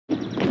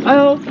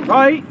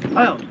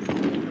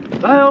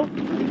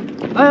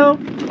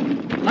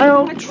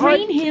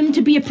Train him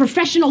to be a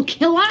professional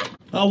killer?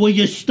 Oh, will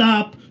you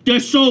stop? They're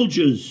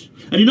soldiers.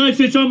 And the United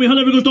States Army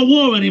never goes to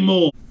war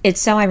anymore. It's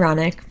so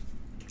ironic,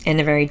 in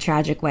a very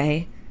tragic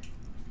way,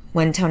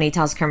 when Tony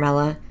tells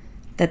Carmela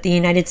that the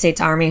United States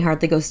Army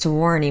hardly goes to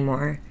war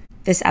anymore.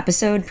 This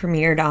episode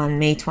premiered on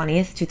May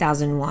 20th,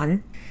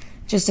 2001.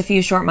 Just a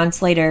few short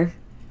months later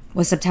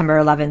was September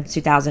 11th,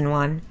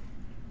 2001,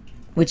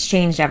 which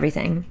changed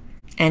everything.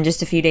 And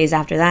just a few days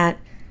after that,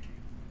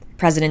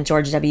 President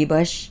George W.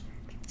 Bush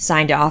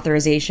signed an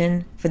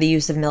authorization for the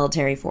use of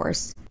military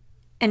force.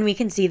 And we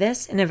can see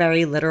this in a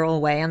very literal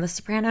way on The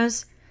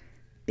Sopranos,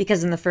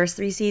 because in the first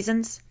 3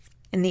 seasons,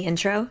 in the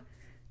intro,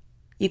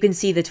 you can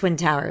see the Twin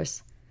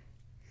Towers.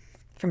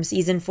 From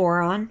season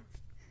 4 on,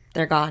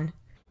 they're gone.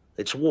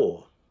 It's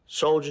war.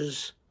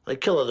 Soldiers, they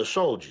kill other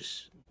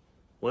soldiers.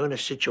 We're in a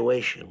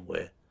situation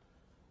where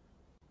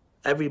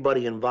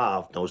everybody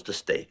involved knows the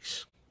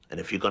stakes. And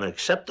if you're going to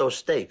accept those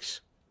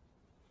stakes,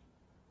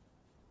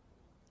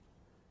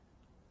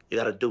 you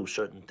got to do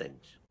certain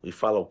things. We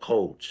follow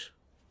codes,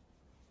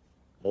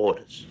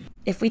 orders.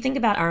 If we think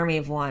about Army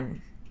of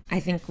One, I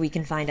think we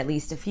can find at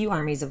least a few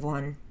armies of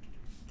one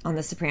on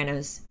The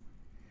Sopranos.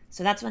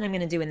 So that's what I'm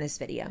going to do in this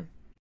video.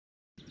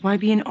 Why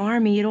be an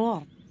army at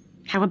all?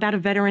 How about a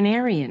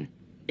veterinarian?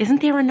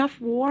 Isn't there enough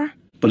war?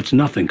 But it's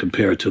nothing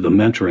compared to the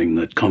mentoring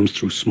that comes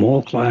through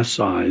small class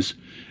size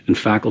and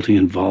faculty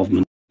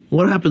involvement.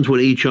 What happens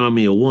when each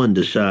army of one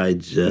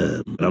decides,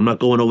 I'm not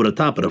going over the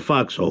top of the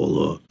Foxhole,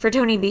 or... For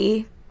Tony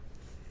B,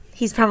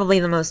 he's probably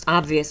the most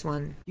obvious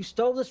one. You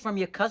stole this from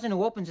your cousin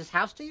who opens his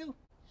house to you?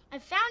 I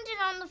found it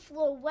on the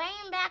floor way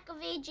in back of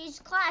AJ's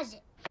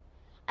closet.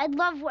 I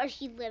love where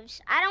he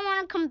lives. I don't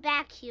want to come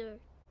back here.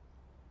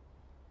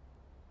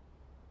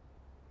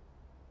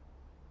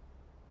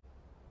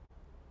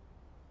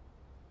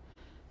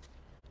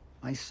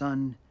 My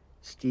son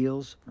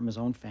steals from his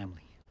own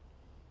family.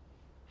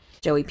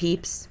 Joey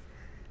Peeps,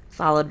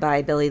 followed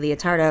by Billy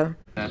Leotardo.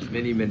 That's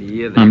many, many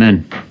years.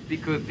 Amen.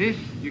 Because this...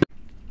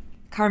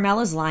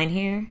 Carmela's line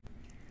here,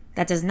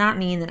 that does not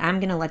mean that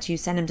I'm going to let you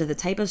send him to the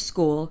type of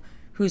school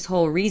whose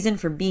whole reason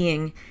for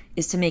being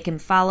is to make him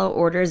follow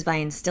orders by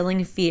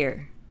instilling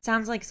fear.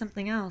 Sounds like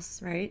something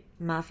else, right?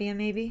 Mafia,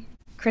 maybe?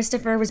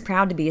 Christopher was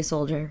proud to be a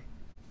soldier.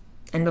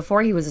 And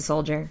before he was a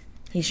soldier,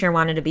 he sure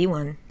wanted to be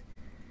one.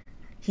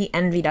 He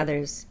envied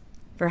others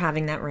for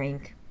having that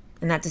rank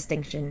and that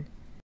distinction.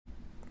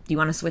 Do you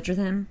want to switch with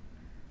him?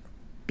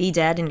 Be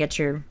dead and get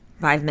your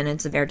 5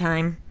 minutes of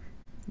airtime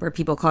where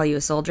people call you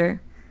a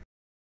soldier?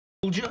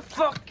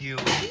 Fuck you.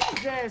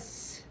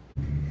 Jesus!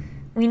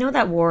 We know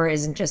that war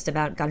isn't just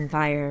about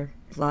gunfire,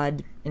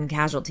 blood, and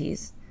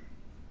casualties.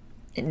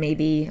 It may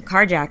be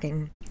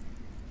carjacking.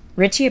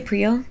 Richie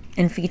Aprile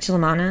and Feech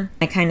Lamanna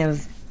I kind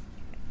of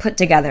put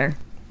together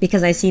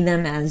because I see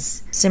them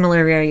as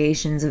similar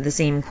variations of the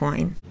same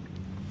coin.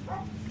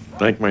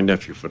 Thank my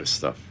nephew for this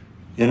stuff.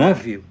 Your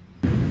nephew?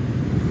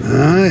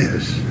 Ah,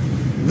 yes.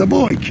 The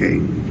Boy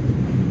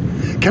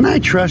King. Can I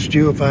trust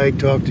you if I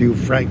talk to you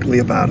frankly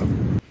about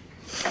him?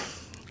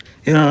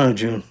 You don't know,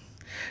 June.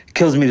 It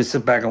kills me to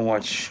sit back and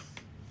watch.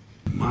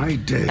 My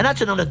day. And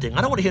that's another thing.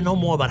 I don't want to hear no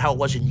more about how it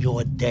was in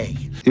your day.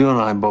 You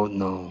and I both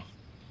know.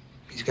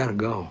 He's got to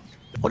go.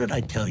 What did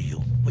I tell you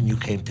when you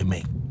came to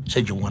me?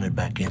 Said you wanted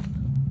back in.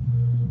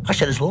 I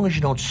said, as long as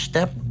you don't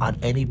step on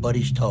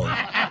anybody's toes.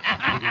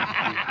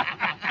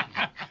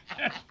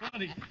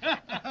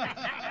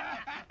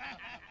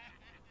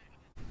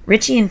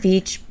 Richie and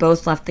Feech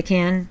both left the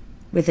can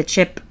with a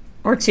chip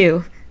or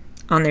two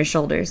on their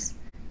shoulders.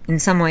 In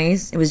some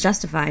ways, it was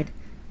justified.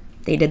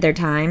 They did their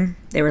time,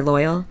 they were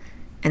loyal,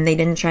 and they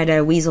didn't try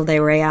to weasel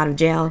their way out of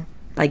jail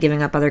by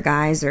giving up other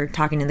guys or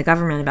talking to the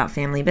government about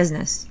family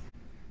business.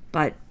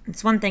 But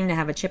it's one thing to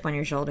have a chip on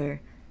your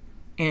shoulder,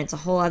 and it's a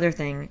whole other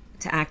thing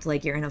to act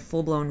like you're in a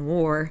full-blown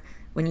war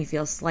when you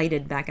feel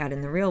slighted back out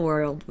in the real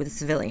world with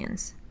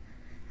civilians.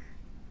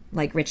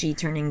 Like Richie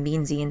turning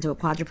Beansy into a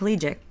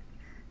quadriplegic,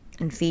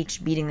 and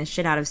Feech beating the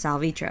shit out of Sal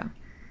Vitro.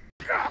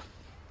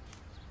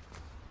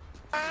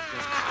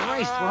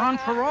 Christ, we're on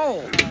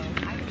parole.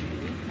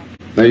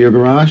 That your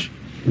garage?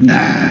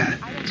 Nah.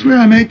 It's where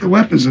I make the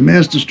weapons of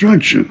mass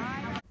destruction.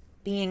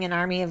 Being an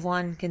army of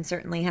one can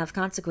certainly have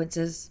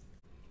consequences.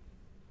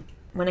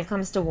 When it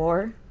comes to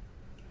war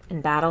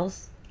and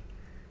battles,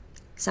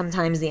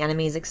 sometimes the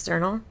enemy is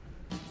external.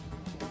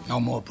 No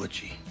more,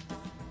 Butchie.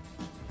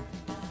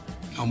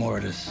 No more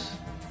of this.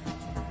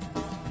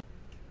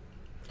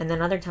 And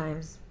then other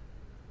times,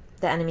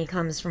 the enemy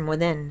comes from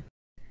within.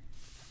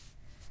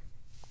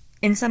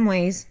 In some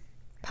ways,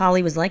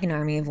 Paulie was like an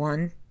army of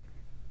one,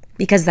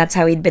 because that's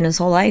how he'd been his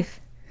whole life.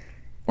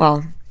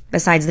 Well,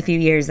 besides the few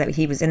years that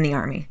he was in the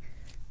army.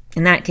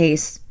 In that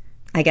case,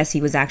 I guess he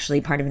was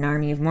actually part of an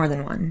army of more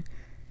than one.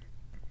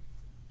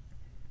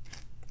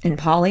 And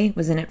Paulie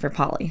was in it for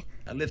Paulie.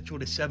 I lived through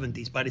the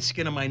 70s by the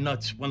skin of my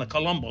nuts when the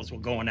Columbos were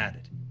going at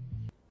it.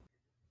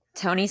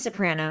 Tony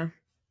Soprano.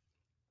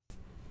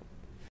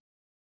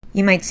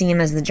 You might see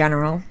him as the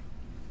general,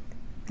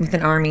 with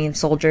an army of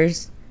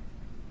soldiers,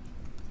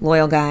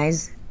 loyal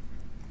guys,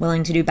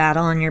 willing to do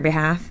battle on your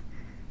behalf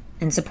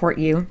and support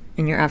you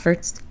in your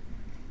efforts.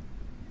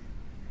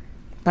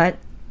 But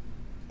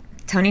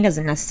Tony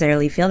doesn't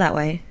necessarily feel that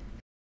way.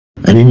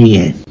 And in the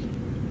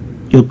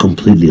end, you're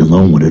completely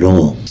alone with it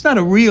all. It's not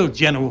a real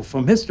general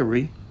from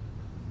history.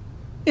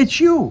 It's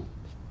you.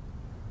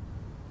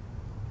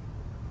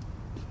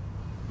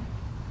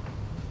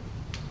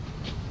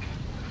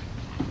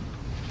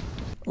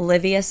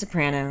 Livia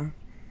Soprano,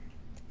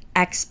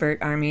 expert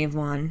Army of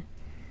One.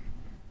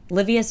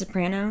 Livia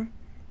Soprano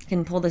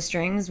can pull the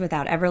strings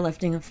without ever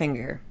lifting a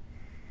finger.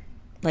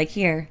 Like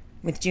here,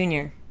 with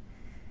Junior.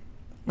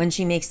 When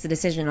she makes the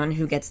decision on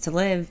who gets to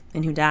live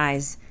and who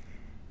dies.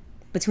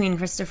 Between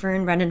Christopher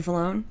and Brendan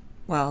Filone,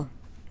 well,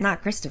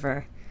 not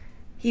Christopher.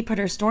 He put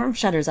her storm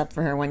shutters up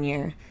for her one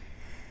year.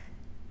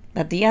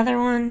 But the other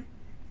one,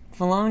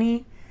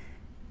 Filone,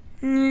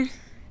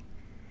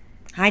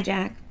 hi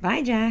Jack,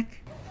 bye Jack.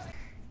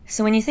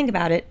 So when you think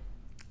about it,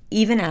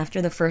 even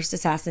after the first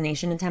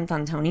assassination attempt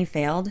on Tony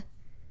failed,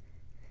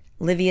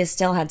 Livia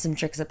still had some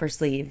tricks up her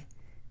sleeve.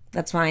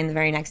 That's why in the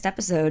very next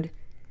episode,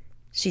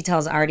 she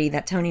tells Artie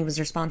that Tony was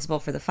responsible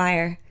for the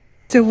fire.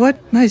 To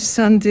what my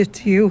son did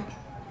to you.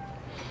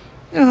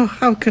 Oh,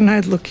 how can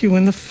I look you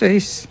in the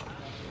face?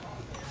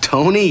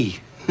 Tony!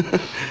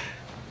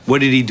 What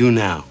did he do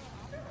now?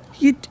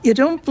 You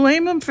don't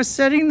blame him for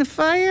setting the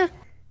fire?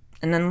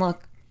 And then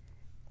look,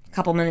 a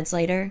couple minutes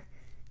later,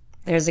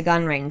 there's a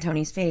gun right in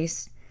Tony's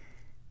face.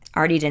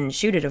 Artie didn't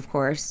shoot it, of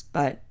course,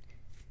 but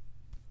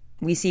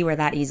we see where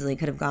that easily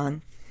could have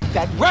gone.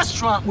 That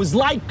restaurant was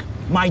like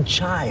my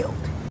child.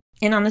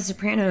 And on The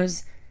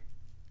Sopranos,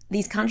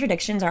 these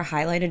contradictions are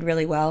highlighted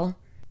really well.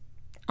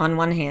 On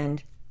one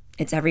hand,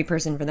 it's every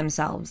person for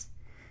themselves.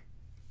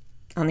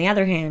 On the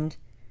other hand,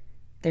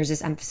 there's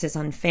this emphasis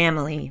on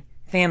family,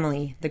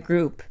 the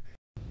group.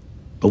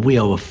 But we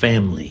are a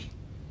family.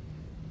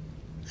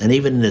 And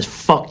even in this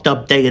fucked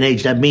up day and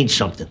age, that means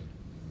something.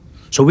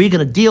 So we're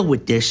gonna deal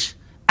with this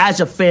as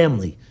a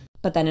family.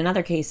 But then in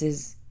other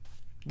cases,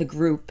 the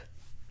group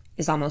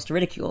is almost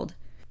ridiculed.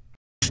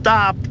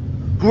 Stop.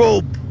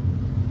 Group.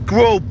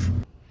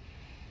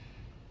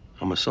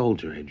 I'm a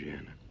soldier,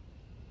 Adriana.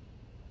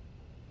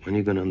 When are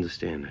you gonna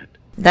understand that?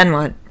 Then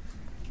what?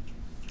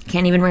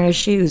 Can't even wear his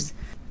shoes.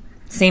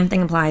 Same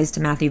thing applies to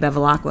Matthew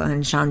Bevilacqua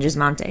and Sean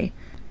Gismonte.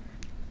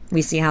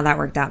 We see how that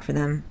worked out for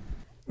them.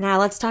 Now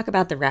let's talk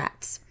about the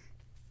rats.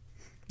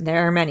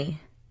 There are many.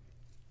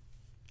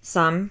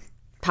 Some,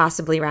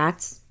 possibly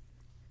rats.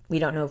 We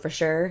don't know for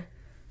sure.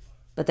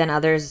 But then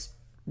others,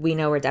 we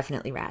know are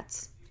definitely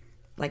rats.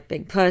 Like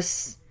Big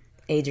Puss,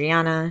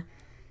 Adriana,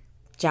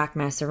 Jack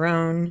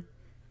Massarone,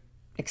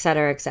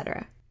 etc.,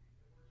 etc.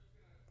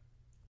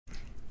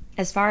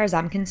 As far as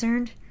I'm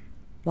concerned,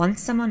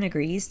 once someone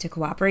agrees to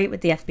cooperate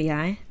with the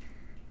FBI,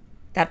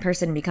 that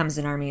person becomes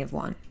an army of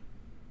one.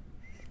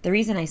 The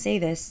reason I say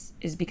this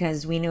is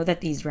because we know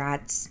that these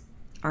rats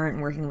aren't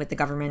working with the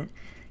government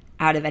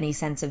out of any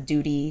sense of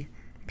duty,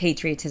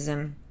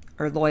 patriotism,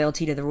 or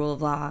loyalty to the rule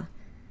of law.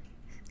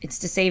 It's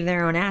to save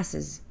their own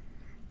asses.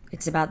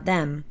 It's about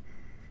them,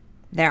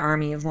 their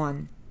army of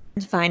one.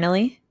 And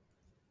finally,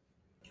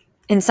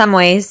 in some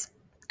ways,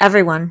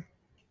 everyone.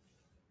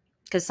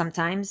 Because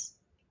sometimes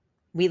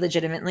we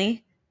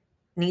legitimately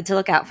need to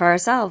look out for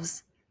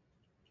ourselves.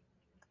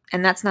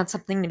 And that's not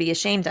something to be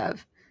ashamed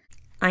of.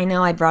 I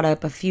know I brought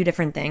up a few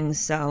different things,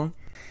 so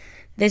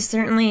this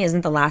certainly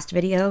isn't the last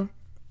video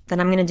that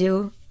I'm going to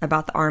do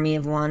about the Army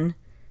of One,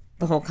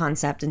 the whole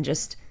concept, and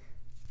just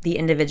the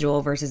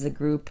individual versus the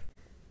group.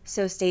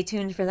 So stay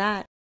tuned for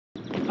that.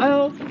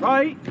 Help,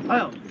 right,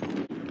 help,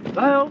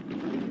 help.